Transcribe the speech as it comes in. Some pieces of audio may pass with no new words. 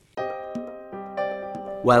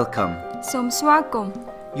Welcome. Som Swakom.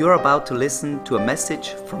 You're about to listen to a message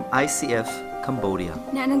from ICF Cambodia.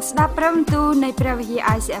 ICF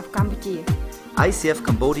Cambodia. ICF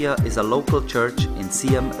Cambodia is a local church in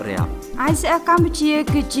Siem Reap. ICF Cambodia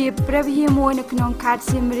គឺជាព្រះវិហារមួយនៅក្នុងខេត្ត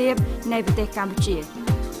សៀមរាបនៃប្រទេសកម្ពុជា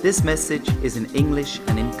This message is in English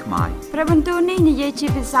and in Khmer. ព្រះបន្ទូលនេះនិយាយជា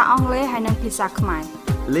ភាសាអង់គ្លេសហើយនិងភាសាខ្មែរ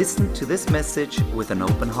Listen to this message with an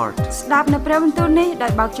open heart. ស្ដាប់នៅព្រះបន្ទូលនេះដោ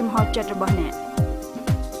យបើកចំហចិត្តរបស់អ្នក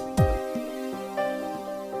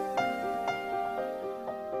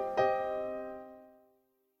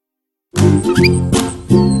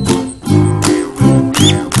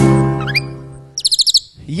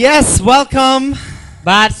Yes, welcome.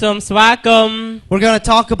បាទសូមស្វាគមន៍ We're going to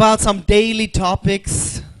talk about some daily topics.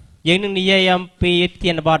 យើងនឹងនិយាយអំពីប្រ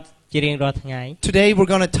ធានបទជារៀងរាល់ថ្ងៃ Today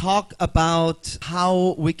we're going to talk about how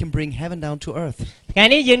we can bring heaven down to earth. ថ្ងៃ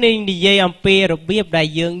នេះយើងនឹងនិយាយអំពីរបៀបដែល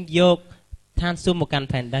យើងយកឋានសួគ៌មកកាន់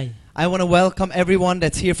ផែនដី I want to welcome everyone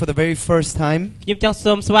that's here for the very first time. ខ្ញុំចង់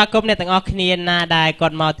សូមស្វាគមន៍អ្នកទាំងអស់គ្នាណាដែលគា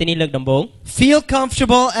ត់មកទីនេះលើកដំបូង Feel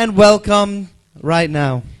comfortable and welcome right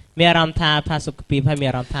now. មានអារម្មណ៍ថាផាសុខភាពហើយមាន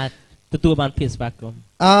អារម្មណ៍ថាទទួលបានភាពស្វាគមន៍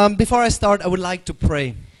Before I start, I would like to pray.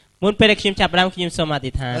 មុនពេលដែលខ្ញុំចាប់ផ្ដើមខ្ញុំសូមអ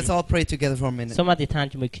ធិដ្ឋាន Let's all pray together for a minute. សូមអធិដ្ឋាន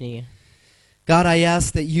ជាមួយគ្នា God, I ask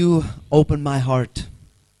that you open my heart.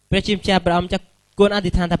 ព្រះជាម្ចាស់ព្រះអង្គចាស់គួរអ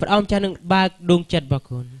ធិដ្ឋានថាព្រះអង្គចាស់នឹងបើកដួងចិត្តរបស់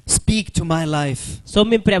គុណ Speak to my life. សូម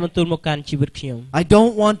មានព្រះបន្ទូលមកកាន់ជីវិតខ្ញុំ I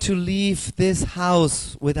don't want to leave this house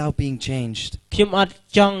without being changed. ខ្ញុំអត់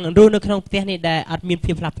ចង់រស់នៅក្នុងផ្ទះនេះដែលអត់មាន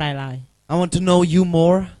ភាពផ្លាស់ប្រែឡើយ I want to know you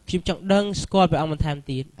more. ខ្ញុំចង់ដឹងស្គាល់ព្រះអង្គបន្ថែម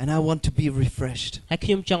ទៀត And I want to be refreshed. ហើយខ្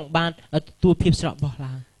ញុំចង់បានទទួលភាពស្រស់បោះ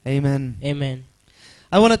ឡើង Amen. Amen.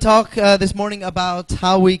 I want to talk this morning about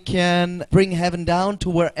how we can bring heaven down to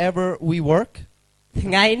wherever we work.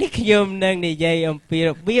 ថ្ងៃនេះខ្ញុំនឹងនិយាយអំពីរ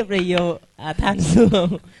បៀបដែលយកឋានសួគ៌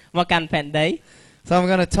មកកាន់ផែនដី So I'm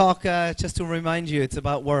going to talk just to remind you it's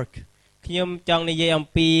about work. ខ្ញុំចង់និយាយអំ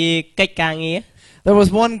ពីកិច្ចការងារ There was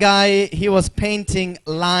one guy, he was painting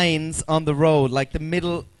lines on the road, like the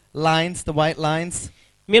middle lines, the white lines.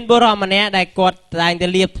 មានបុរសម្នាក់ដែលគាត់តែងតែ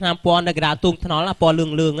លាបថ្នាំពណ៌នៅកណ្ដាលទូកថ្នល់ពណ៌លឿ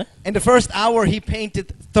ងលឿង In the first hour he painted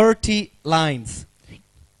 30 lines.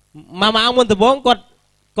 មួយម៉ោងមុនដំបូងគា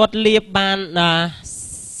ត់លាបបាន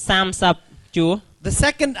30ជួរ The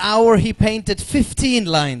second hour he painted 15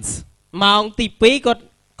 lines. ម៉ោងទី2គា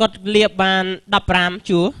ត់លាបបាន15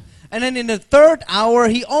ជួរ And then in the third hour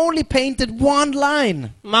he only painted one line.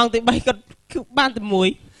 ម៉ោងទី3គាត់បានតែមួយ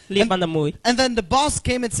លាបបានតែមួយ And then the boss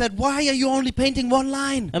came and said, "Why are you only painting one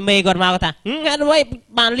line?" មេគាត់មកគាត់ថាហេតុអ្វី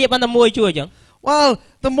បានលាបបានតែមួយជួរអញ្ចឹង Well,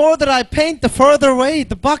 the more that I paint, the further away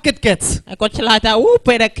the bucket gets. ហើយគាត់ឆ្លើយថាអូ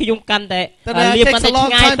ពេលដែលខ្ញុំកាន់តែលាបបានតែ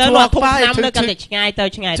ឆ្ងាយទៅនោះធំឆ្នាំលើកាន់តែឆ្ងាយទៅ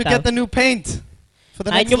To get the new paint for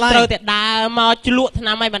the ហើយ next ខ្ញុំត្រូវ line. តែដើរមកជ្លក់ថ្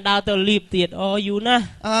នាំឲ្យបណ្ដាលទៅលាបទៀតអូយូណា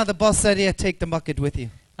The boss said, "Yeah, take the bucket with you."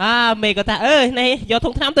 មេគាត់ថានេះយក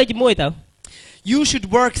ធំថ្នាំទៅជាមួយទៅ You should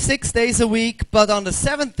work 6 days a week, but on the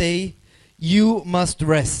 7th day you must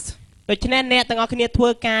rest. ដូច្នេះអ្នកទាំងអស់គ្នាធ្វើ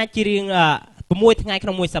ការជារៀង6ថ្ងៃក្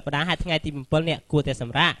នុងមួយសប្តាហ៍ហើយថ្ងៃទី7អ្នកគួរតែស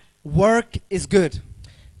ម្រាក Work is good.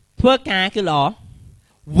 ធ្វើការគឺល្អ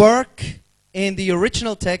Work in the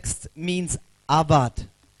original text means avad.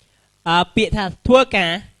 ពាក្យថាធ្វើកា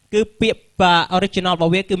រគឺពាក្យ original រប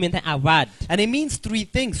ស់វាគឺមានថា avad And it means three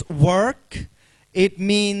things. Work, it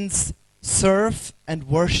means serve and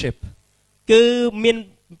worship. គឺមាន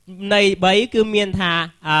ន័យ3គឺមានថា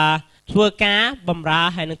ធ្វើការបម្រើ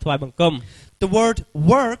ហើយនឹងថ្វាយបង្គំ The word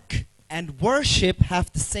work and worship have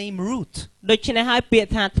the same root. ដូច្នេះហើយពាក្យ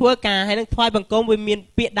ថាធ្វើការហើយនឹងថ្វាយបង្គំវាមាន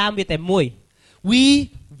ពាក្យដើមវាតែមួយ We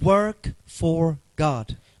work for God.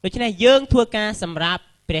 ដូច្នេះយើងធ្វើការសម្រាប់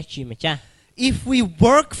ព្រះជាម្ចាស់ If we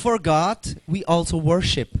work for God, we also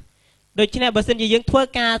worship. ដូច្នេះបើសិនជាយើងធ្វើ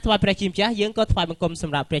ការថ្វាយព្រះជាម្ចាស់យើងក៏ថ្វាយបង្គំស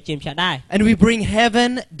ម្រាប់ព្រះជាម្ចាស់ដែរ And we bring heaven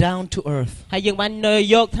down to earth. ហើយយើងបាន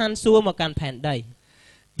យកឋានសួគ៌មកកាន់ផែនដី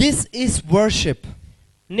This is worship.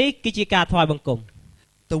 នេះគឺជាការថ្វាយបង្គំ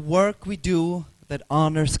The work we do that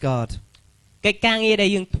honors God. កិច្ចការងារដែល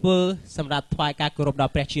យើងធ្វើសម្រាប់ថ្វាយការគោរពដ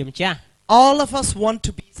ល់ព្រះជាម្ចាស់ All of us want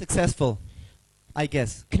to be successful, I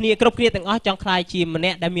guess. គ្នាគ្រប់គ្នាទាំងអស់ចង់ក្លាយជាម្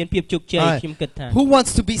នាក់ដែលមានភាពជោគជ័យខ្ញុំគិតថា Who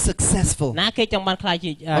wants to be successful? ណាគេចង់បានក្លាយ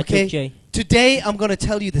ជាជោគជ័យ Today I'm going to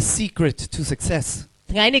tell you the secret to success.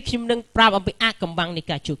 ថ្ងៃនេះខ្ញុំនឹងប្រាប់អំពីកំបាំងនៃ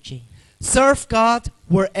ការជោគជ័យ Serve God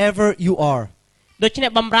wherever you are. ដូច្នេះ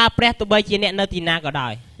បម្រើព្រះទោះបីជាអ្នកនៅទីណាក៏ដោ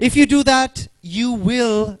យ If you do that, you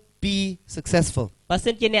will be successful. បើ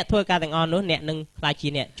សិនជាអ្នកធ្វើការទាំងអស់នោះអ្នកនឹងក្លាយជា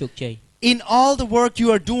អ្នកជោគជ័យ In all the work you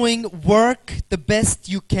are doing, work the best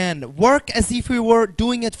you can. Work as if you were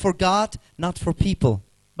doing it for God, not for people.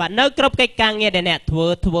 បាទនៅគ្រប់កិច្ចការងារដែលអ្នកធ្វើ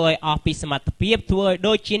ឲ្យអស់ពីសមត្ថភាពធ្វើឲ្យ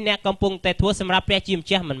ដូចជាអ្នកកំពុងតែធ្វើសម្រាប់ព្រះជាម្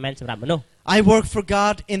ចាស់មិនមែនសម្រាប់មនុស្ស I work for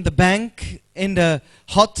God in the bank, in the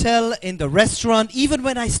hotel, in the restaurant, even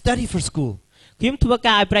when I study for school. ខ្ញុំធ្វើ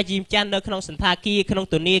ការឲ្យព្រះជាម្ចាស់នៅក្នុងសន្តាគារក្នុង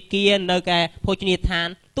ធនាគារនៅឯភោជនីយដ្ឋាន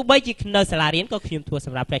ទោះបីជានៅសាលារៀនក៏ខ្ញុំធ្វើស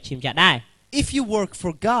ម្រាប់ព្រះជាម្ចាស់ដែរ If you work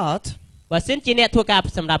for God, បើសិនជាអ្នកធ្វើការ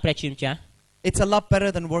សម្រាប់ព្រះជាម្ចាស់ it's a lot better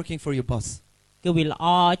than working for your boss. គឺវាល្អ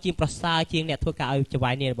ជាងប្រសើរជាងអ្នកធ្វើការឲ្យចៅហ្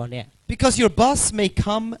វាយនេះរបស់អ្នក Because your boss may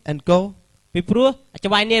come and go, ពីព្រោះចៅ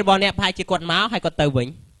ហ្វាយនេះរបស់អ្នកប្រហែលជាគាត់មកហើយគាត់ទៅវិញ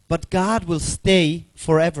but God will stay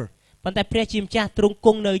forever. ប៉ុន្តែព្រះជាម្ចាស់ទ្រង់គ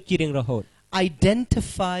ង់នៅជារៀងរហូត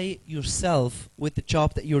Identify yourself with the job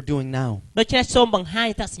that you're doing now. ដូច្នេះសូមបង្ហាញ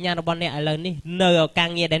អត្តសញ្ញាណរបស់អ្នកឥឡូវនេះនៅការ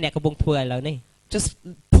ងារដែលអ្នកកំពុងធ្វើឥឡូវនេះ Just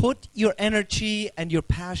put your energy and your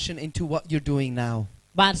passion into what you're doing now.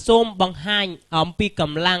 បាទសូមបង្ហាញអំពីក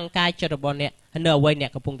ម្លាំងកាយចិត្តរបស់អ្នកនៅអ្វីអ្នក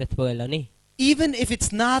កំពុងតែធ្វើឥឡូវនេះ Even if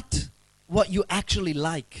it's not what you actually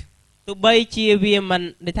like. ទោះបីជាវាមិន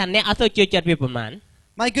ដែលថាអ្នកអត់ទៅជឿចិត្តវាប៉ុន្មាន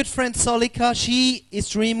My good friend Solika, she is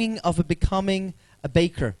dreaming of becoming a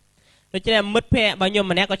baker. ដូច្នេះមិត្តភ័ក្តិរបស់ខ្ញុំ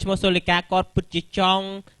ម្នាក់ក៏ឈ្មោះសូលីកាគាត់ពិតជាចង់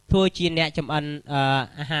ធ្វើជាអ្នកចម្អិន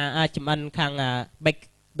អាហារចម្អិនខាង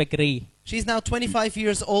bakery She's now 25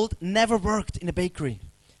 years old, never worked in a bakery.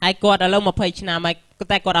 ហើយគាត់ឥឡូវ20ឆ្នាំហើយ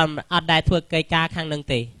តែគាត់អត់ដែលធ្វើកិច្ចការខាងនឹង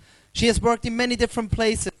ទេ She has worked in many different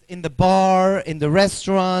places, in the bar, in the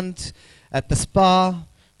restaurant, at the spa.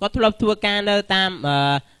 គាត់ធ្លាប់ធ្វើការនៅតាម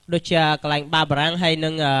ដូចជាកន្លែងបាបារាំងហើយនឹ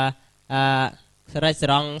ង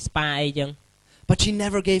restaurant spa អីចឹង But she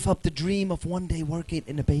never gave up the dream of one day working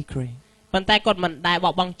in a bakery. ប៉ុន្តែគាត់មិនដែល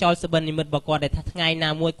បោះបង់ចោលសុបិននិមិត្តរបស់គាត់ដែលថាថ្ងៃណា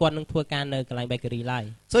មួយគាត់នឹងធ្វើការនៅកន្លែង bakery ឡើយ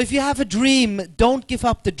So if you have a dream, don't give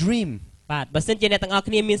up the dream. បាទបើសិនជាអ្នកទាំងអស់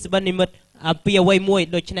គ្នាមានសុបិននិមិត្តពីអ្វីមួយ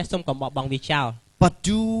ដូច្នេះសូមកុំបោះបង់វាចោល But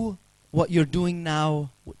do what you're doing now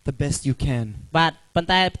the best you can. បាទប៉ុន្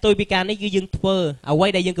តែផ្ទុយពីការនេះគឺយើងធ្វើអ្វី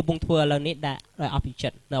ដែលយើងកំពុងធ្វើឥឡូវនេះដែលអស់ពីចិ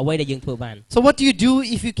ត្តនៅអ្វីដែលយើងធ្វើបាន So what do you do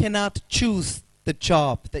if you cannot choose the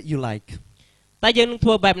job that you like? តែយើងនឹងធ្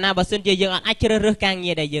វើបែបណាបើសិនជាយើងអាចជ្រើសរើសការ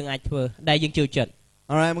ងារដែលយើងអាចធ្វើដែលយើងចូលចិត្ត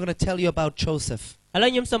All right, I'm going to tell you about Joseph. ឥឡូវ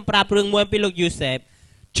ខ្ញុំសូមប្រាប់រឿងមួយពីលោកយូសេប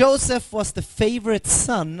Joseph was the favorite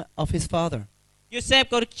son of his father. យូសេប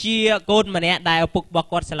ក៏ជាកូនម្នាក់ដែលឪពុករបស់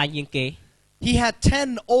គាត់ស្រឡាញ់ជាងគេ He had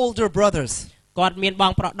 10 older brothers, គាត់មានប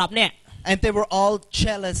ងប្រុស10នាក់ and they were all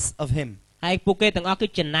jealous of him. ហើយពួកគេទាំងអស់គឺ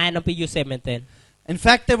ចំណែនអំពីយូសេបមែនទែន In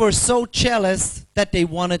fact, they were so jealous that they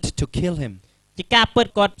wanted to kill him. ជាការពិត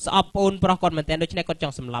គាត់ស្អប់ប្អូនប្រុសគាត់មែនទែនដូច្នេះគាត់ច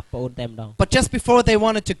ង់សម្លាប់ប្អូនតែម្ដង But just before they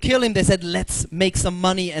wanted to kill him, they said, let's make some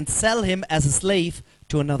money and sell him as a slave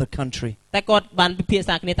to another country. តែគាត់បានពិភាក្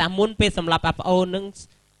សាគ្នាថាមុនពេលសម្លាប់ប្អូននឹង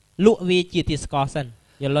លក់វាជាទាសករសិន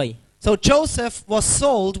យល់ទេ So Joseph was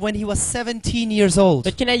sold when he was 17 years old.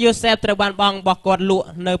 ដូច្នេះយូសេបត្រូវបានបងរបស់គាត់លក់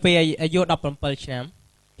នៅពេលអាយុ17ឆ្នាំ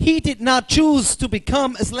He did not choose to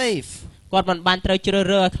become a slave. គាត់មិនបានត្រូវជ្រើស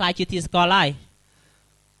រើសឲ្យក្លាយជាទាសករឡើយ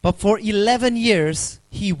But for 11 years,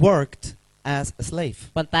 he worked as a slave.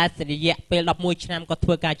 ប៉ុន្តែរយៈពេល11ឆ្នាំគាត់ធ្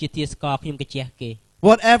វើការជាទាសករខ្ញុំកាជះគេ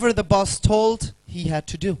Whatever the boss told, he had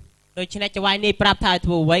to do. ដូច្នេះចៅហ្វាយនេះប្រាប់ថាឲ្យ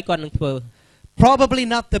ធ្វើអ្វីគាត់នឹងធ្វើ Probably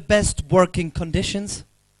not the best working conditions.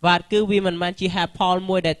 បាទគឺវាមិនមែនជាហេតុផល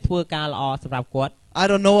មួយដែលធ្វើការល្អសម្រាប់គាត់ I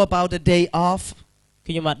don't know about a day off.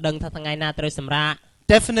 ខ្ញុំអត់ដឹងថាថ្ងៃណាត្រូវសម្រាក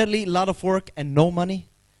Definitely a lot of work and no money.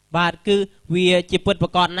 បាទគឺវាជាពិតប្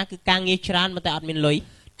រាកដណាស់គឺការងារច្រើនប៉ុន្តែអត់មានលុយ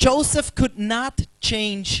Joseph could not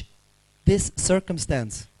change this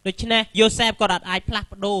circumstance. ដូច្នេះយូសេបគាត់អាចផ្លាស់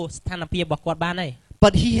ប្ដូរស្ថានភាពរបស់គាត់បានទេ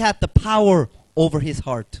But he had the power over his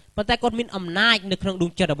heart. ប៉ុន្តែគាត់មានអំណាចនៅក្នុងដួ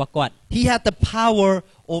ងចិត្តរបស់គាត់ He had the power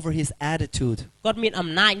over his attitude. គាត់មានអំ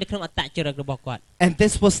ណាចនៅក្នុងអត្តចរិតរបស់គាត់ And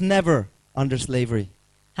this was never under slavery.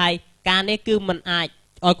 ហើយការនេះគឺមិនអាច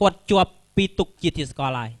ឲ្យគាត់ជាប់ពីទុកជាទាសករ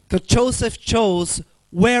ឡើយ Because Joseph chose,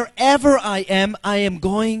 wherever I am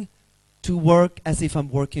going to work as if I'm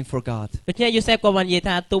working for God. ដូច្នេះយូសេបក៏បាននិយាយ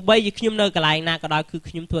ថាទោះបីជាខ្ញុំនៅកន្លែងណាក៏ដោយគឺ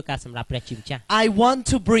ខ្ញុំធ្វើការសម្រាប់ព្រះជាម្ចាស់ I want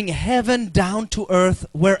to bring heaven down to earth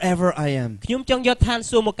wherever I am. ខ្ញុំចង់យកឋាន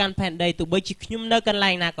សួគ៌មកកាន់ផែនដីទោះបីជាខ្ញុំនៅកន្លែ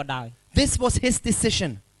ងណាក៏ដោយ This was his decision.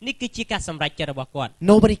 នេះគឺជាការសម្រេចចិត្តរបស់គាត់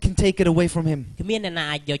Nobody can take it away from him. គ្មានអ្នកណា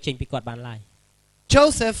អាចយកចេញពីគាត់បានឡើយ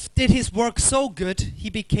Joseph did his work so good, he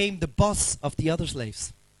became the boss of the other slaves.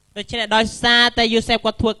 ដូច្នេះដោយសារតែយូសេប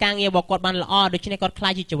គាត់ធ្វើការងាររបស់គាត់បានល្អដូច្នេះគាត់ខ្លា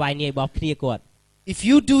ចជាចៅហ្វាយនាយរបស់គ្នាគាត់ If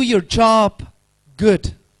you do your job good,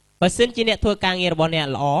 បើសិនជាអ្នកធ្វើការងាររបស់អ្នក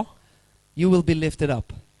ល្អ you will be lifted up.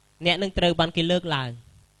 អ្នកនឹងត្រូវបានគេលើកឡើង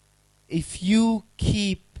If you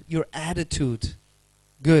keep your attitude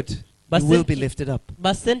good, you will be lifted up.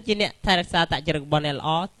 បើសិនជាអ្នកថែរក្សាអត្តចរិតរបស់អ្នកល្អ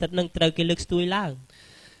ទឹកនឹងត្រូវគេលើកស្ទួយឡើង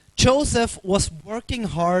Joseph was working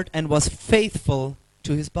hard and was faithful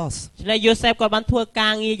to his boss. ឆ្នៃយូសេបគាត់បានធ្វើកា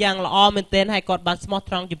រងារយ៉ាងល្អមែនទែនហើយគាត់បានស្មោះ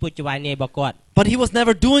ត្រង់ចំពោះចៅហ្វាយនាយរបស់គាត់ But he was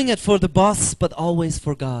never doing it for the boss, but always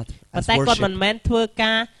for God ប៉ុ as ន្តែគាត់មិន worship. មែនធ្វើ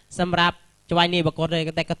ការសម្រាប់ចៅហ្វាយនាយរបស់គាត់ទេ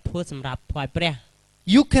តែគាត់ធ្វើសម្រាប់ថ្វាយព្រះ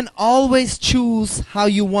You can always choose how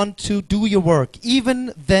you want to do your work, even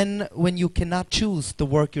then when you cannot choose the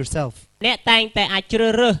work yourself. អ្នកតែងតែអាចជ្រើ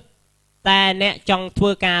សរើសតែអ្នកចង់ធ្វើ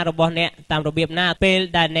ការរបស់អ្នកតាមរបៀបណាពេល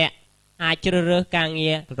ដែលអ្នកអាចជ្រើសរើសការ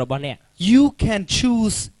ងាររបស់អ្នក You can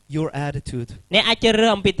choose your attitude. អ្នកអាចជ្រើសរើ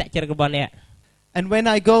សអំពីតចរិតរបស់អ្នក And when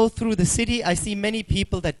I go through the city, I see many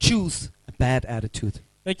people that choose a bad attitude.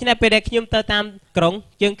 ដូច្នេះពេលដែលខ្ញុំទៅតាមក្រុង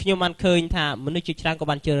ជាងខ្ញុំបានឃើញថាមនុស្សជាច្រើនក៏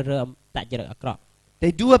បានជ្រើសរើសតចរិតអាក្រក់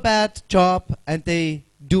They do a bad job and they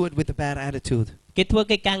do it with a bad attitude. គេធ្វើ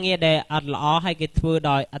កិច្ចការងារដែលអត់ល្អហើយគេធ្វើ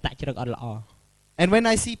ដោយអតចរិតអត់ល្អ And when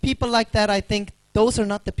I see people like that, I think those are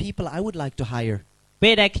not the people I would like to hire. ពេ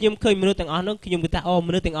លដែលខ្ញុំឃើញមនុស្សទាំងអស់នោះខ្ញុំគិតថាអូម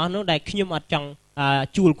នុស្សទាំងអស់នោះដែលខ្ញុំអត់ចង់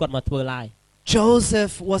ជួលគាត់មកធ្វើឡើយ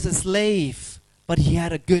Joseph was a slave, but he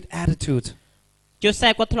had a good attitude. យូសេ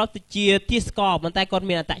បគាត់ធ្លាប់ទៅជាទាសករប៉ុន្តែគាត់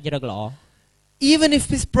មានអតចរិតល្អ Even if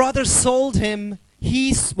his brother sold him, he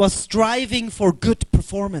was striving for good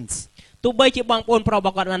performance. ទោះបីជាបងប្អូនប្រុសរប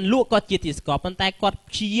ស់គាត់បានលក់គាត់ជាទាសករប៉ុន្តែគាត់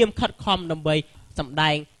ព្យាយាមខិតខំដើម្បីសម្ដែ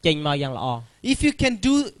ងចេញមកយ៉ាងល្អ If you can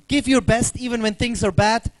give your best even when things are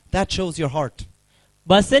bad, that shows your heart.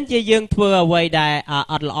 បើសិនជាយើងធ្វើអ្វីដែល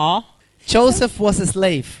អត់ល្អ Joseph was a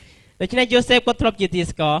slave, ដូច្នេះយូសេបគាត់ធ្លាប់ជាទា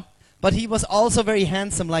សករ but he was also very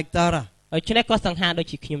handsome like Dara. ដូច្នេះគាត់សង្ហាដូច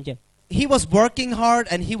ជាខ្ញុំចឹង He was working hard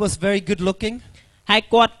and he was very good looking. ហើយ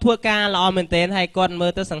គាត់ធ្វើការល្អមែនទែនហើយគាត់មើ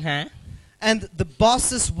លទៅសង្ហា And the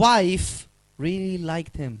boss's wife really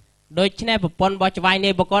liked him. ដូច្នេះប្រពន្ធរបស់ចៅហ្វាយនា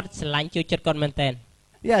យរបស់គាត់ស្រឡាញ់ជួយចិត្តគាត់មែនទែន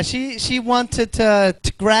Yeah, she wanted to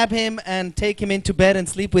grab him and take him into bed and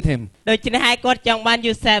sleep with him. ដូច្នេះហើយគាត់ចង់បាន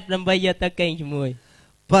យូសេបដើម្បីយកទៅគេងជាមួយ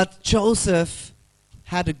But Joseph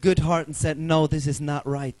had a good heart and said, no, this is not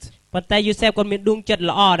right. ប៉ុន្តែយូសេបគាត់មានដួងចិត្ត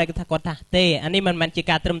ល្អដែលគាត់ថាទេអានេះមិនមែនជា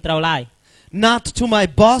ការត្រឹមត្រូវឡើយ Not to my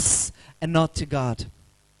boss and not to God.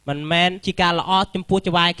 មិនមែនជាការល្អចំពោះ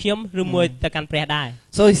ចៅហ្វាយខ្ញុំឬមួយទៅកាន់ព្រះដែរ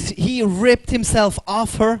So he ripped himself off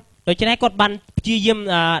her ដូច្នេះគាត់បានព្យាយាម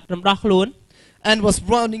រំដោះខ្លួន and was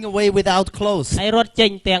running away without clothes. ហើយរត់ចេ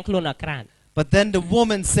ញទាំងខ្លួនអាក្រាត But then the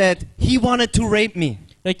woman said, he wanted to rape me.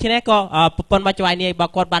 ដូច្នេះក៏ប្រពន្ធរបស់ចៅហ្វាយនាយរប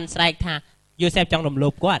ស់គាត់បានស្រែកថាយូសេបចង់រំលោ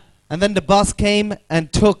ភគាត់ And then the boss came and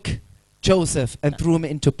took Joseph and threw him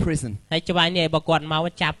into prison. ហើយចៅហ្វាយនាយរបស់គាត់មក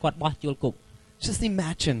ចាប់គាត់បោះជួលគុក Just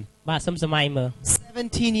imagine, បាទសុំសម័យមើល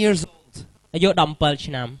 17 years old. អាយុ17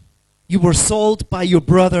ឆ្នាំ You were sold by your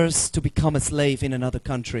brothers to become a slave in another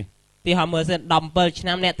country. ទីហោមើលសិន17ឆ្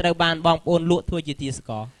នាំអ្នកត្រូវបានបងប្អូនលក់ធ្វើជាទាស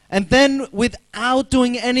ករ And then without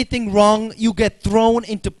doing anything wrong, you get thrown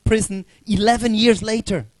into prison 11 years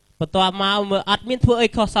later. បន្ទាប់មកមើលអត់មានធ្វើអី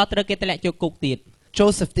ខុសសោះត្រូវគេតម្លាក់ចូលគុកទៀត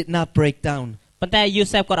Joseph did not break down. ប៉ុន្តែយូ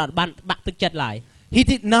សេបគាត់អត់បានបាក់ទឹកចិត្តឡើយ He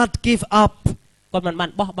did not give up គាត់មិនបាន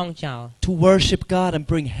បោះបង់ចោល to worship God and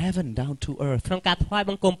bring heaven down to earth. ក្នុងការថ្វាយ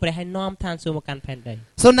បង្គំព្រះហើយនាំឋានសួគ៌មកកាន់ផែនដី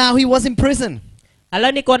So now he was in prison. ឥឡូ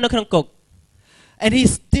វនេះគាត់នៅក្នុងគុក And he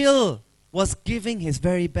still was giving his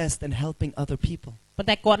very best and helping other people. ប៉ុន្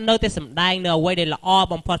តែគាត់នៅតែសម្ដែងនៅអ្វីដែលល្អ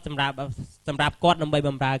បំផុតសម្រាប់គាត់ដើម្បីប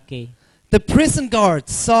ម្រើគេ The prison guards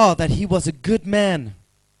saw that he was a good man.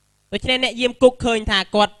 ដូច្នេះអ្នកយាមគុកឃើញថា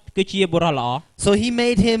គាត់គឺជាបុរសល្អ So he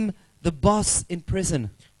made him the boss in prison.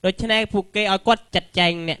 ដូច្នេះពួកគេឲ្យគាត់ចាត់ចែ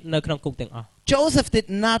ងអ្នកនៅក្នុងគុកទាំងអស់ Joseph did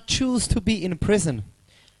not choose to be in prison,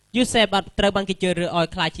 យូសេបអត់ត្រូវបានគេជ្រើសរើសឲ្យ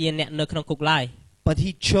ខ្លាចជាអ្នកនៅក្នុងគុកឡើយ but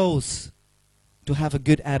he chose to have a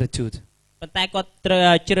good attitude. ប៉ុន្តែគាត់ត្រូវ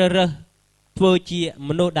ជ្រើសរើសធ្វើជាម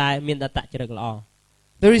នុស្សដែលមានអត្តចរិតល្អ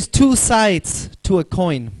There is two sides to a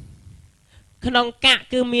coin. ក្នុងកាក់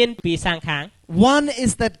គឺមានពីរសងខាង One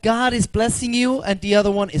is that God is blessing you and the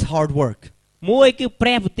other one is hard work. មួយគឺព្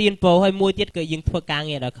រះប្រទានពរហើយមួយទៀតគឺយើងធ្វើការ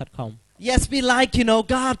ងារដោយខិតខំ Yes, we like,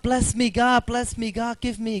 God bless me, God bless me, God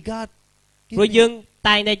give me, God give ព្រោះ me. យើង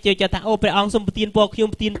តែងតែជឿចិត្តថាអូព្រះអង្គសូមប្រទានពរខ្ញុំ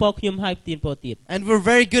ប្រទានពរខ្ញុំហើយប្រទានពរទៀត And we're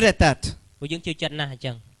very good at that. ព្រោះយើងជឿចិត្តណាស់អញ្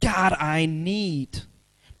ចឹង God, I need.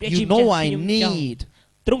 ព្រះ You ជាម្ចាស់ know I ខ្ញុំចង់ need.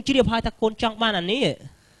 ទ្រង់ជ្រាបហើយថាកូនចង់បានអានេះ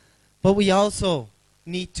But we also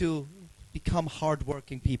need to become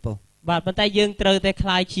hardworking people បាទប៉ុន្តែយើងត្រូវតែខ្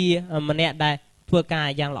លាយជាម្នាក់ដែលធ្វើការ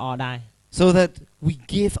យ៉ាងល្អដែរ so that we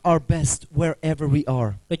give our best wherever we are.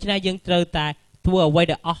 ដូច្នេះយើងត្រូវតែធ្វើអ្វី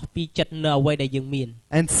ដែលអស់ពីចិត្តនៅអ្វីដែលយើងមាន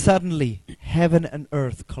And suddenly heaven and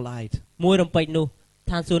earth collide. មួយរំពេចនោះ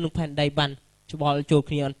ឋានសួគ៌និងផែនដីបានច្បល់ចូល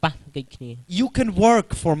គ្នាអត់ប៉ះកិច្ចគ្នា You can work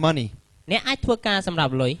for money. អ្នកអាចធ្វើការសម្រា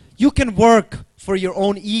ប់លុយ You can work for your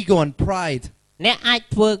own ego and pride. អ្នកអាច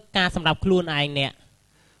ធ្វើការសម្រាប់ខ្លួនឯងអ្នក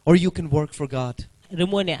Or you can work for God. ឬ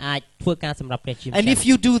មួយអ្នកអាចធ្វើការសម្រាប់ព្រះជាម្ចាស់ And if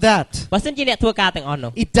you do that, បើសិនជាអ្នកធ្វើការទាំងអស់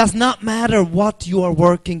នោះ it does not matter what you are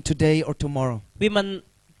working today or tomorrow, វាមិន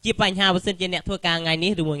ជាបញ្ហាបើសិនជាអ្នកធ្វើការថ្ងៃ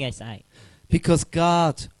នេះឬមួយថ្ងៃស្អែក because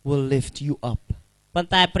God will lift you up. ប៉ុន្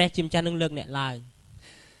តែព្រះជាម្ចាស់នឹងលើកអ្នកឡើង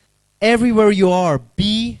Everywhere you are,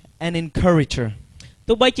 be an encourager.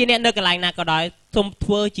 ទោះបីជាអ្នកនៅកន្លែងណាក៏ដោយសូមធ្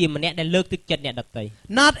វើជាម្នាក់ដែលលើកទឹកចិត្តអ្នកដទៃ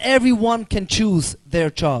Not everyone can choose their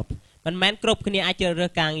job. មិនមែនគ្រប់គ្នាអាចជ្រើសរើ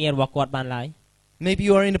សការងាររបស់គាត់បានឡើយ Maybe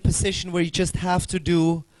you are in a position where you just have to do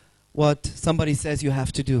what somebody says you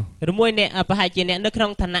have to do. ឬមួយអ្នកប្រហែលជាអ្នកនៅក្នុ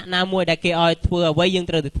ងឋានៈណាមួយដែលគេឲ្យធ្វើអ្វីយើង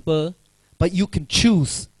ត្រូវតែធ្វើ But you can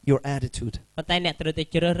choose your attitude. ប៉ុន្តែអ្នកត្រូវតែ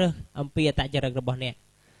ជ្រើសរើសអំពីអត្តចរិតរបស់អ្នក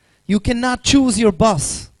You cannot choose your boss.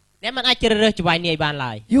 អ្នកមិនអាចជ្រើសរើសចៅហ្វាយនាយបាន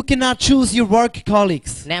ឡើយ You cannot choose your work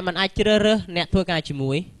colleagues. អ្នកមិនអាចជ្រើសរើសអ្នកធ្វើការជា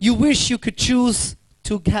មួយ You wish you could choose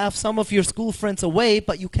to have some of your school friends away,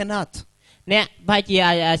 but you cannot. អ្នកប្រហែលជា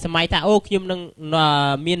សម័យថាអូខ្ញុំនឹង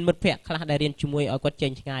មានមិត្តភ័ក្តិខ្លះដែលរៀនជាមួយឲ្យគាត់ចេ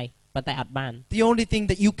ញឆ្ងាយប៉ុន្តែអត់បាន The only thing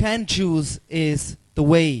that you can choose is the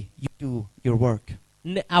way you do your work.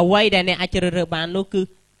 អ្វីដែលអ្នកអាចជ្រើសរើសបាននោះគឺ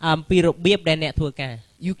អំពីរបៀបដែលអ្នកធ្វើការ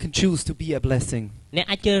You can choose to be a blessing. អ្នក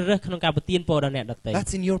អាចជ្រើសរើសក្នុងការប្រទានពរដល់អ្នកដទៃ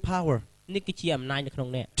That's in your power. នេះគឺជាអំណាចនៅក្នុង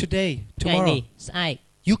អ្នក Today, ថ្ងៃនេះ tomorrow, ស្អែក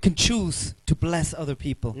you can choose to bless other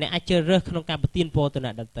people. អ្នកអាចជ្រើសរើសក្នុងការប្រទានពរទៅអ្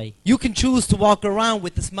នកដទៃ You can choose to walk around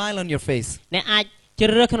with a smile on your face. អ្នកអាចជ្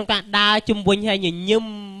រើសរើសក្នុងការដើរជុំវិញហើយញញឹម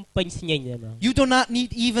ពេញស្ញែងទៅនោះ You do not need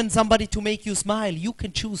even somebody to make you smile. You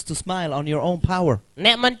can choose to smile on your own power.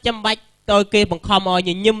 អ្នកមិនចាំបាច់ទៅគេបង្ខំឲ្យ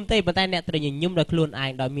ញញឹមទេប៉ុន្តែអ្នកត្រូវញញឹមដោយខ្លួនឯ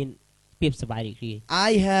ងដោយមានភាពសប្បាយរីករាយ I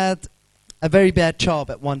had a very bad job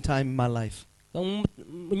at one time in my life.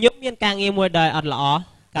 ខ្ញុំមានការងារមួយដែលអត់ល្អ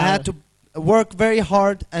I had to work very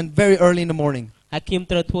hard and very early in the morning. ហើយខ្ញុំ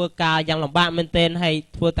ត្រូវធ្វើការយ៉ាងលំបាកមែនទែនហើយ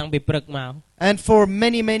ធ្វើតាំងពីព្រឹកមក And for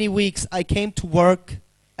many weeks I came to work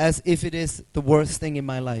as if it is the worst thing in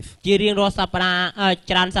my life. ជារៀងរាល់សប្តាហ៍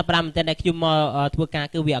ច្រើនសប្តាហ៍មែនទែនដែលខ្ញុំមកធ្វើការ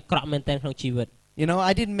គឺវាអាក្រក់មែនទែនក្នុងជីវិត You know,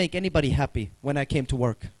 I didn't make anybody happy when I came to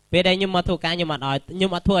work. ពេលដែលខ្ញុំមកធ្វើការខ្ញុំអ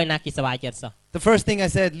ត់ធ្វើឲ្យណាគេសប្បាយចិត្តសោះ The first thing I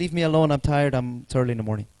said, leave me alone, I'm tired, it's early in the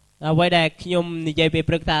morning. អ្វីដែលខ្ញុំនិយាយពេល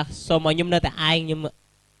ព្រឹកថាសូមឲ្យខ្ញុំនៅតែឯងខ្ញុំ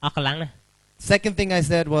អស់កម្លាំងណាស់ Second thing I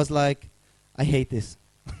said was like, I hate this.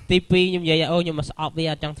 ទី2ខ្ញុំនិយាយអូខ្ញុំមកស្អប់វា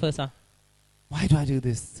អត់ចង់ធ្វើសោះ Why do I do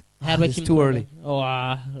this? ហេតុអ្វី It's ខ្ញុំ too early. អូ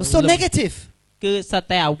It's so negative. គឺសត្វ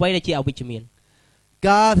តែអ្វីដែលជាអវិជ្ជមាន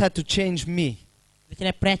God had to change me. ដូច្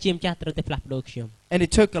នេះព្រះជាម្ចាស់ត្រូវតែផ្លាស់ប្ដូរខ្ញុំ And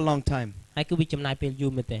it took a long time. ហើយគឺវាចំណាយពេលយូ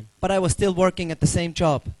រមែនទែន But I was still working at the same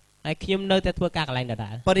job. ហើយខ្ញុំនៅតែធ្វើការកន្លែងដ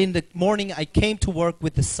ដែល But in the morning I came to work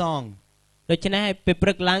with the song. ដូច្នេះពេលព្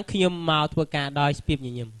រឹកឡើងខ្ញុំមកធ្វើការដោយស្ពាបញ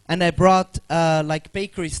ញឹម And I brought like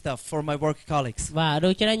bakery stuff for my work colleagues. បាទ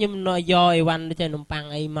ដូច្នេះខ្ញុំយកអីវ៉ាន់ដូចជានំប៉័ង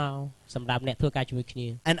អីមកសម្រាប់អ្នកធ្វើការជាមួយគ្នា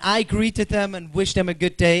And I greeted them and wished them a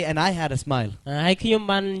good day and I had a smile. ហើយខ្ញុំ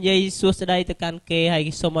បាននិយាយសួស្ដីទៅកាន់គេហើយ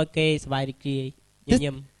សូមឲ្យគេសប្បាយរីករាយញ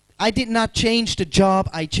ញឹម I did not change the job,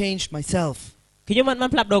 I changed myself. ខ្ញុំមិនបាន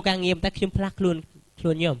ផ្លាស់ប្ដូរការងារតែខ្ញុំផ្លាស់ខ្លួនខ្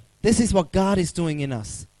ញុំ This is what God is doing in us.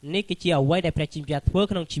 នេះគឺជាអ្វីដែលព្រះជាម្ចាស់ធ្វើ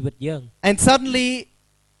ក្នុងជីវិតយើង And suddenly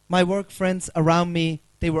my work friends around me,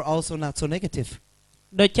 they were also not so negative.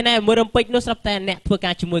 ដូច្នេះមួយរំពេចនោះស្រាប់តែអ្នកធ្វើ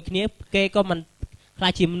ការជាមួយគ្នាគេក៏មិនខ្លា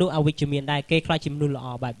ចជាមនុស្សអវិជ្ជមានដែរគេខ្លាចជាមនុស្សល្អ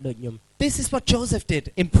បែបដូចខ្ញុំ This is what Joseph did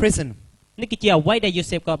in prison. នេះគឺជាអ្វីដែលយូ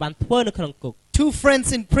សេហ្វក៏បានធ្វើនៅក្នុងគុក Two friends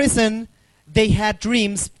in prison, they had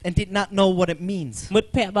dreams and did not know what it means. មិត្ត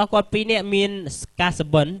ភ័ក្តិរបស់គាត់ពីរនាក់មានការស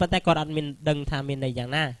បិនប៉ុន្តែគាត់អត់មានដឹងថាមានន័យយ៉ាង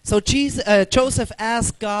ណា So Joseph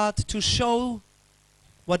asked God to show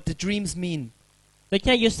what the dreams mean. ដូច្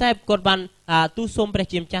នេះយូសេហ្វគាត់បានទូលសូមព្រះ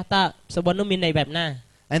ជាម្ចាស់តើសបិននោះមានន័យបែបណា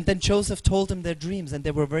And then Joseph told them their dreams and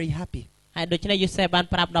they were very happy. ហើយដូច្នេះយូសេហ្វបាន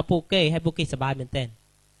ប្រាប់ដល់ពួកគេហើយពួកគេសប្បាយមែនទែន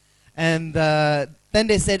And then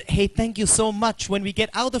they said, hey, thank you so much. When we get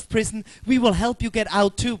out of prison, we will help you get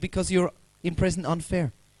out too because you're in prison unfair.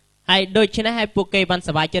 ហើយដូច្នេះហើយពួកគេបានស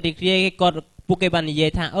ប្បាយចិត្តរីករាយគាត់ពួកគេបាននិយាយ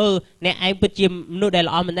ថាអ្នកឯងពិតជាមនុស្សដែល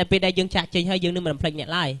ល្អមែនតែពេលដែលយើងចាក់ចេញហើយយើងនឹងមិនភ្លេចអ្នក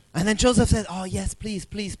ឡើយ And then Joseph said, oh yes, please,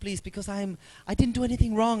 because I didn't do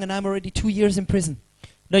anything wrong and I'm already 2 years in prison.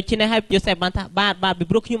 ដូច្នេះហើយយូសេហ្វបានថាបាទពី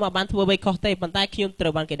ព្រោះខ្ញុំអត់បានធ្វើអ្វីខុសទេប៉ុន្តែខ្ញុំត្រូ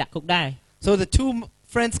វបានគេដាក់គុកដែរ So the two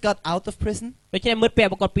friends got out of prison. ដូច្នេះមិត្តភ័ក្តិ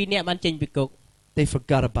របស់គាត់ពីរនាក់បានចេញពីគុក They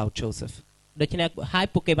forgot about Joseph. ដូច្នេះហើយ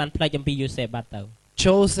ពួកគេបានភ្លេចអំពីយូសេហ្វបាត់ទៅ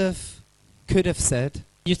Joseph could have said,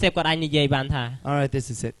 យូសេហ្វគាត់អាចនិយាយបានថា all right, this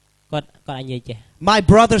is it. គាត់អាចនិយាយចេះ My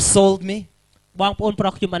brother sold me, បងប្អូនប្រុ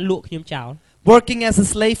សខ្ញុំបានលក់ខ្ញុំចោល working as a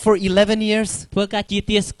slave for 11 years. ធ្វើការជា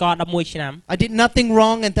ទាសករ11ឆ្នាំ I did nothing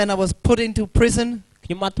wrong and then I was put into prison. ខ្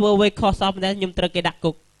ញុំអត់ធ្វើអ្វីខុសសោះប៉ុន្តែខ្ញុំត្រូវគេដាក់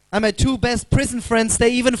គុក And my two best prison friends,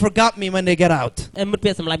 they even forgot me when they get out. មិត្តភ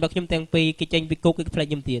ក្តិសម្លាញ់របស់ខ្ញុំទាំងពីរគេចេញពីគុកគេខ្លាច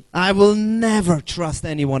ខ្ញុំទៀត I will never trust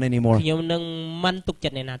anyone anymore. ខ្ញុំនឹងមិនទុកចិ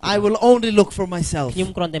ត្តអ្នកណាទៀត I will only look for myself. ខ្ញុំ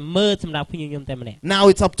គ្រាន់តែមើលសម្រាប់ខ្ញុំតែម្នាក់ Now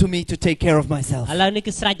it's up to me to take care of myself. ឥឡូវនេះ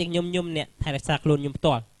គឺស្រេចតែខ្ញុំអ្នកថែរក្សាខ្លួនខ្ញុំផ្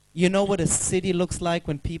ទាល់ You know what a city looks like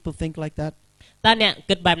when people think like that? តើអ្នក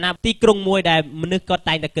គិតបែបណាទីក្រុងមួយដែលមនុស្សគាត់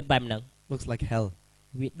តែងតែគិតបែបហ្នឹង Looks like hell.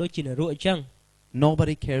 វាដូចជានរកអញ្ចឹង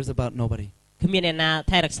Nobody cares about nobody. គ្មានអ្នកណា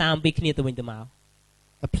ថែរក្សាអំពីគ្នាទៅវិញទៅមក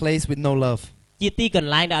A place with no love. ជាទីក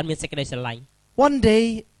ន្លែងដែលអត់មានសេចក្តីស្រឡាញ់ One day,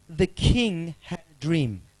 the king had a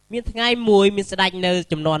dream. មានថ្ងៃមួយមានស្ដេចនៅ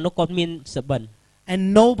ចំនួននោះគាត់មានសុបិន And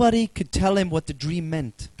nobody could tell him what the dream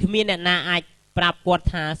meant. គ្មានអ្នកណាអាចប្រាប់គាត់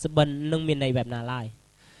ថាសុបិននឹងមានន័យបែបណាឡើយ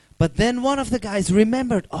But then one of the guys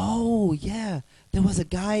remembered, oh yeah, there was a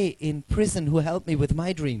guy in prison who helped me with my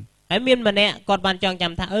dream. ហើយមានម្នាក់គាត់បានចង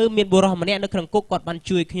ចាំថាមានបុរសម្នាក់នៅក្នុងគុកគាត់បាន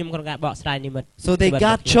ជួយខ្ញុំក្នុងការបកស្រាយនិមិត្ត So they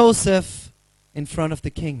got Joseph in front of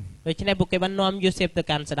the king. ដូច្នេះពួកគេបាននាំយូសេហ្វទៅ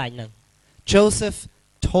កាន់ស្ដេចហ្នឹង Joseph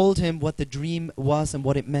told him what the dream was and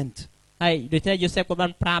what it meant. ហើយដូច្នេះយូសេហ្វគាត់បា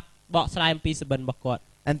នប្រាប់បកស្រាយអំពីសុបិនរបស់គាត់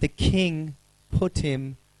And the king put him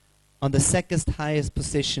on the second highest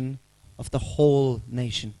position of the whole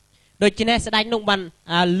nation. ដូច្នេះស្ដេចនោះបាន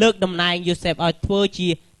លើកតំណែងយូសេហ្វឲ្យធ្វើជា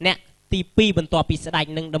អ្នកទី2បន្ទាប់ពីស្ដេច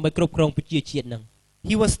នឹងដើម្បីគ្រប់គ្រងប្រជាជាតិនឹង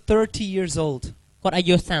He was 30 years old. គាត់អា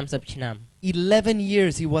យុ30ឆ្នាំ 11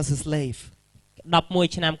 years he was a slave.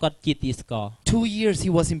 11ឆ្នាំគាត់ជាទារស្ករ 2 years he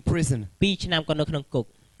was in prison. 2ឆ្នាំគាត់នៅក្នុងគុក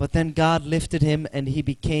But then God lifted him and he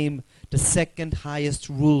became the second highest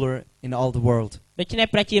ruler in all the world. ដូច្នេះ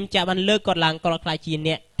ព្រះជាម្ចាស់បានលើកគាត់ឡើងគាត់ខ្លាចជា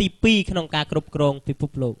អ្នកទី2ក្នុងការគ្រប់គ្រងពិភ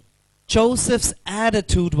ពលោក Joseph's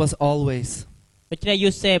attitude was always, ដូច្នេះ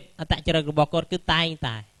យូសេហ្វអត្តចរិតរបស់គាត់គឺតែង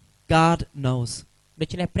តែ God knows. ដូ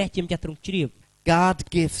ច្នេះព្រះជាម្ចាស់ទ្រង់ជ្រាប God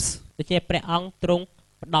gives ដូច្នេះព្រះអង្គទ្រង់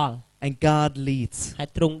ផ្ដល់ and God leads. ហើយ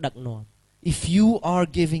ទ្រង់ដឹកនាំ If you are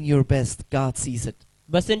giving your best, God sees it.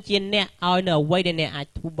 បើសិនជាអ្នកឲ្យនៅអ្វីដែលអ្នកអាច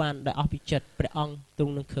ធ្វើបានដោយអស់ពីចិត្តព្រះអង្គទ្រ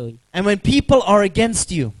ង់នឹងឃើញ And when people are against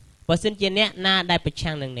you, បើសិនជាអ្នកណាដែលប្រ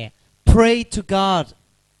ឆាំងនឹងអ្នក pray to God.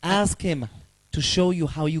 Ask him to show you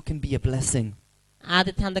how you can be a blessing. អ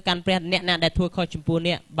ធិដ្ឋានទៅកាន់ព្រះអ្នកណាដែលធ្វើខុសចំពោះ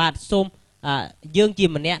អ្នកបាទសូមយើងជា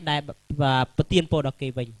ម្នាក់ដែលប្រទានពរដល់គេ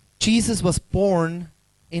វិញ Jesus was born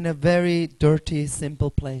in a very dirty,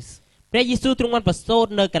 simple place. ព្រះយេស៊ូវទ្រង់បានប្រសូត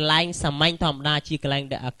នៅកន្លែងសាមញ្ញធម្មតាជាកន្លែង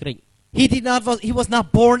ដែលអាក្រិច He was not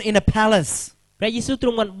born in a palace. ព្រះយេស៊ូវទ្រ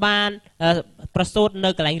ង់បានប្រសូតនៅ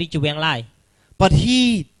កន្លែងរាជវាំងឡើយ But he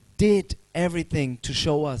did everything to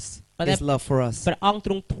show us his love for us. ព្រះអង្គទ្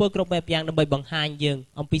រង់ធ្វើគ្រប់បែបយ៉ាងដើម្បីបង្ហាញយើង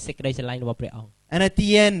អំពីសេចក្តីស្រឡាញ់របស់ព្រះអង្គ And at the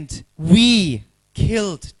end, we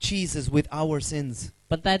killed Jesus with our sins.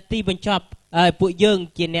 ប៉ុន្តែទីបញ្ចប់ពួកយើង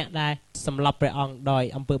ជាអ្នកដែលសម្លាប់ព្រះអង្គដោយ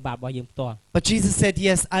អំពើបាបរបស់យើងផ្ទាល់ But Jesus said,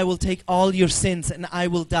 yes, I will take all your sins and I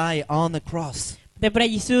will die on the cross. តែព្រះ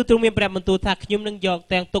យេស៊ូវទ្រង់មានព្រះបន្ទូលថាខ្ញុំនឹងយក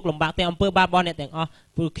ទាំងទុក្ខលំបាកទាំងអំពើបាបរបស់អ្នកទាំងអស់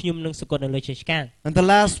ព្រោះខ្ញុំនឹងសគត់នៅលើជ័យឆ្កាង And the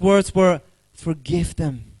last words were, forgive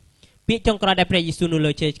them. ពាក្យចុងក្រោយដែលព្រះយេស៊ូវនៅ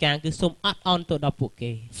លើជ័យឆ្កាងគឺសូមអត់អន់ទោសដល់ពួក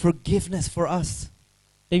គេ Forgiveness for us.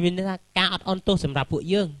 ដូចមានន័យថាការអត់អន់ទោសសម្រាប់ពួក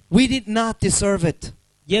យើង We did not deserve it.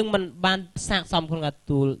 យើងមិនបានសាកសមក្នុងការទ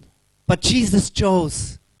ទួល But Jesus chose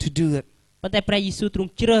to do it. ប៉ុន្តែព្រះយេស៊ូវទ្រង់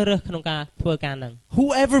ជ្រើសរើសក្នុងការធ្វើការហ្នឹង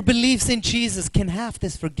Whoever believes in Jesus can have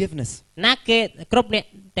this forgiveness. ណាគេគ្រប់អ្នក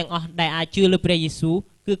ទាំងអស់ដែលអាចជឿលើព្រះយេស៊ូវ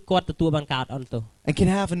គឺគាត់ទទួលបានការអត់អន់ទោស And can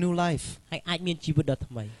have a new life. ហើយអាចមានជីវិតដ៏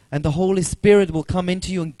ថ្មី And the Holy Spirit will come into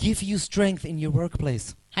you and give you strength in your workplace.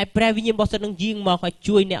 ហើយព្រះវិញ្ញាណបរិសុទ្ធនឹងយាងមកឲ្យ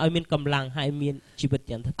ជួយអ្នកឲ្យមានកម្លាំងហើយមានជីវិត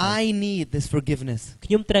យ៉ាងថ្មី I need this forgiveness.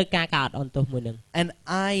 ខ្ញុំត្រូវការការអត់អន់ទោសមួយហ្នឹង And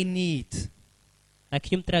I need ហើយ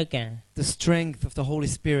ខ្ញុំត្រូវការ the strength of the Holy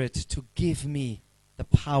Spirit to give me the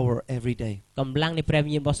power every day. កម្លាំងនៃព្រះវិ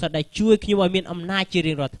ញ្ញាណបរិសុទ្ធដែលជួយខ្ញុំឲ្យមានអំណាចជា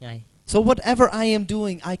រៀងរាល់ថ្ងៃ So whatever I am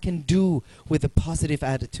doing, I can do with a positive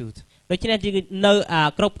attitude. ដូច្នេះនៅ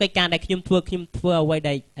គ្រប់កិច្ចការដែលខ្ញុំធ្វើអ្វី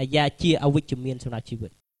ដែលយ៉ាជាអវិជ្ជមានសម្រាប់ជីវិ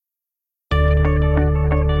ត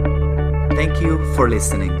Thank you for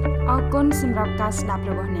listening. អរគុណសម្រាប់ការស្ដាប់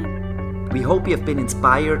របស់អ្នក We hope you have been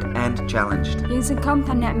inspired and challenged. យើងសង្ឃឹម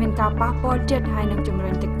ថាអ្នកមានការប៉ះពាល់ចិត្តហើយនឹងជំរុ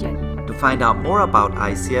ញទឹកចិត្ត To find out more about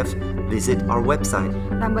ICF, visit our website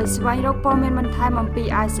ដើម្បីស្វែងរកព័ត៌មានបន្ថែមអំពី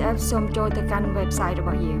ICF សូមចូលទៅកាន់ website រប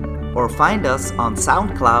ស់យើង or find us on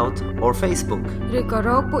SoundCloud or Facebook. ឬក៏រ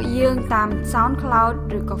កពួកយើងតាម SoundCloud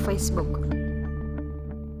ឬក៏ Facebook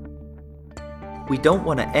We don't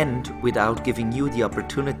want to end without giving you the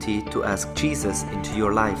opportunity to ask Jesus into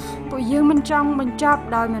your life. ពួកយើងមិនចង់បញ្ចប់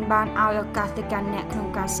ដោយមិនបានឲ្យឱកាសទៅកាន់អ្នកក្នុង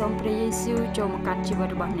ការសូមព្រះយេស៊ូវចូលមកកាន់ជីវិត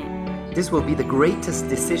របស់អ្នក This will be the greatest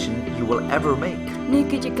decision you will ever make. នេះ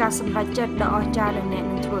គឺជាការសម្រេចចិត្តដ៏អស្ចារ្យដែលអ្នក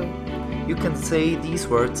នឹងធ្វើ You can say these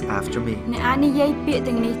words after me. អ្នកអាចនិយាយពាក្យ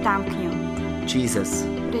ទាំងនេះតាមខ្ញុំ Jesus,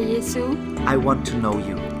 ព្រះយេស៊ូវ I want to know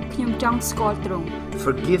you. ខ្ញុំចង់ស្គាល់ទ្រង់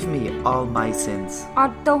Forgive me all my sins. អ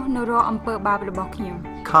ត់ទោសនៅរាល់អំពើបាបរបស់ខ្ញុំ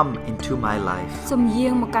Come into my life. សូមយា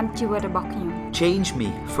ងមកកាន់ជីវិតរបស់ខ្ញុំ Change me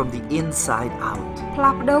from the inside out. ផ្លា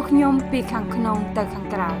ស់ប្ដូរខ្ញុំពីខាងក្នុងទៅខាង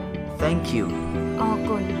ក្រៅ Thank you អរ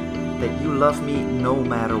គុណ that you love me no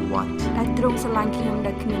matter what. ដែលទ្រង់ស្រឡាញ់ខ្ញុំ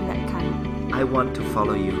ដោយគ្មានលក្ខខណ្ឌ I want to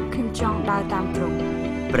follow you. ខ្ញុំចង់ដើរតាមទ្រង់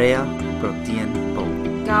Prea pro tien po.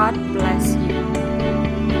 God bless you